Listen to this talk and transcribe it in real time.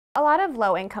A lot of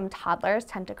low-income toddlers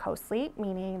tend to co-sleep,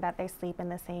 meaning that they sleep in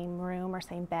the same room or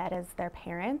same bed as their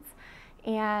parents.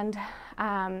 And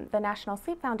the National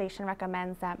Sleep Foundation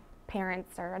recommends that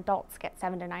parents or adults get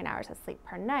 7 to 9 hours of sleep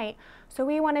per night. So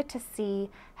we wanted to see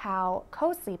how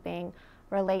co-sleeping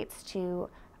relates to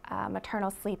maternal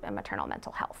sleep and maternal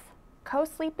mental health.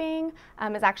 Co-sleeping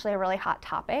is actually a really hot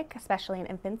topic, especially in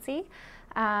infancy.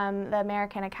 The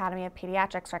American Academy of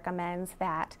Pediatrics recommends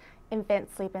that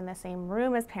infants sleep in the same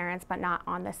room as parents, but not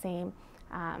on the same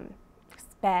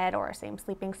bed or same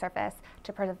sleeping surface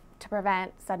to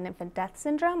prevent sudden infant death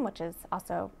syndrome, which is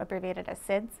also abbreviated as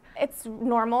SIDS. It's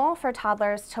normal for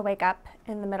toddlers to wake up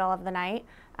in the middle of the night,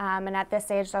 and at this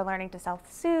age they're learning to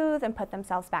self-soothe and put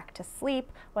themselves back to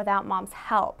sleep without mom's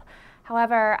help.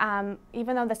 However,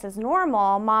 even though this is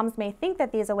normal, moms may think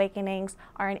that these awakenings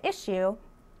are an issue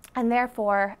and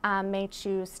therefore may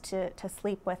choose to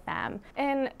sleep with them.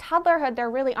 In toddlerhood, there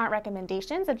really aren't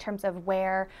recommendations in terms of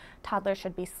where toddlers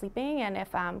should be sleeping and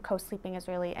if co-sleeping is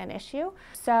really an issue.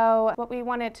 So what we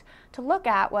wanted to look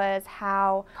at was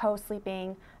how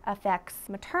co-sleeping affects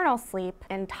maternal sleep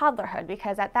in toddlerhood,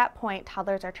 because at that point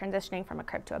toddlers are transitioning from a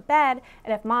crib to a bed,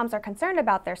 and if moms are concerned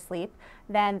about their sleep,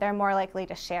 then they're more likely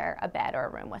to share a bed or a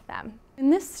room with them.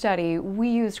 In this study, we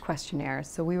used questionnaires,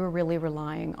 so we were really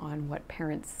relying on what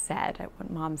parents said, what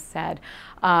moms said,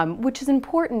 which is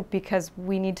important because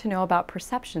we need to know about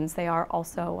perceptions. They are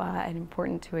also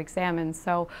important to examine.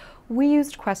 So we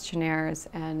used questionnaires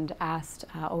and asked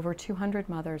over 200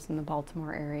 mothers in the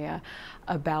Baltimore area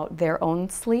about their own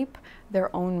sleep,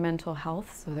 their own mental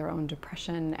health, so their own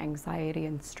depression, anxiety,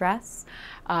 and stress,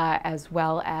 as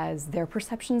well as their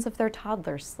perceptions of their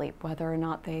toddler's sleep, whether or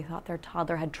not they thought their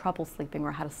toddler had trouble sleeping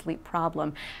or had a sleep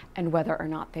problem, and whether or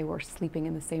not they were sleeping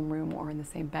in the same room or in the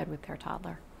same bed with their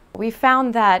toddler. We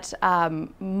found that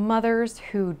mothers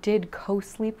who did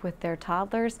co-sleep with their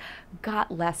toddlers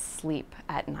got less sleep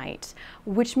at night,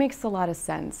 which makes a lot of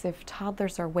sense. If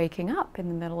toddlers are waking up in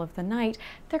the middle of the night,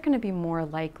 they're going to be more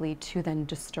likely to then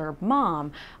disturb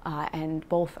mom, and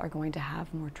both are going to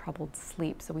have more troubled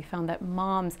sleep. So we found that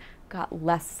moms got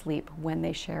less sleep when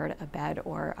they shared a bed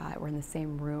or were in the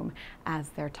same room as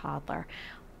their toddler.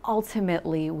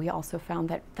 Ultimately, we also found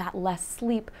that less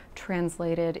sleep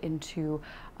translated into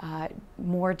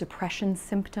more depression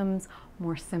symptoms,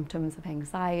 more symptoms of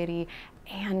anxiety,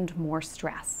 and more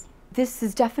stress. This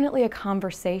is definitely a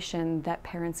conversation that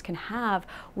parents can have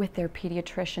with their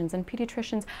pediatricians, and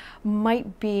pediatricians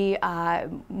might be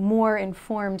more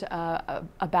informed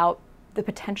about the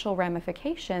potential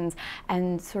ramifications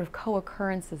and sort of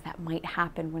co-occurrences that might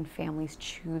happen when families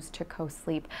choose to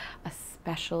co-sleep,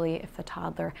 especially if the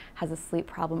toddler has a sleep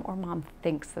problem or mom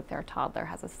thinks that their toddler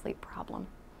has a sleep problem.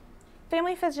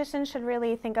 Family physicians should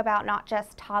really think about not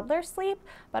just toddler sleep,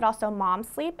 but also mom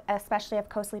sleep, especially if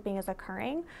co-sleeping is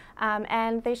occurring.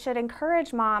 And they should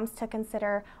encourage moms to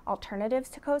consider alternatives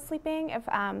to co-sleeping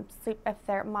if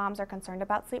their moms are concerned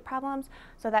about sleep problems,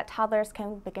 so that toddlers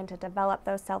can begin to develop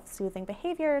those self-soothing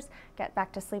behaviors, get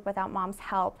back to sleep without mom's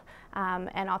help,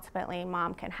 and ultimately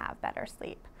mom can have better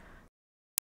sleep.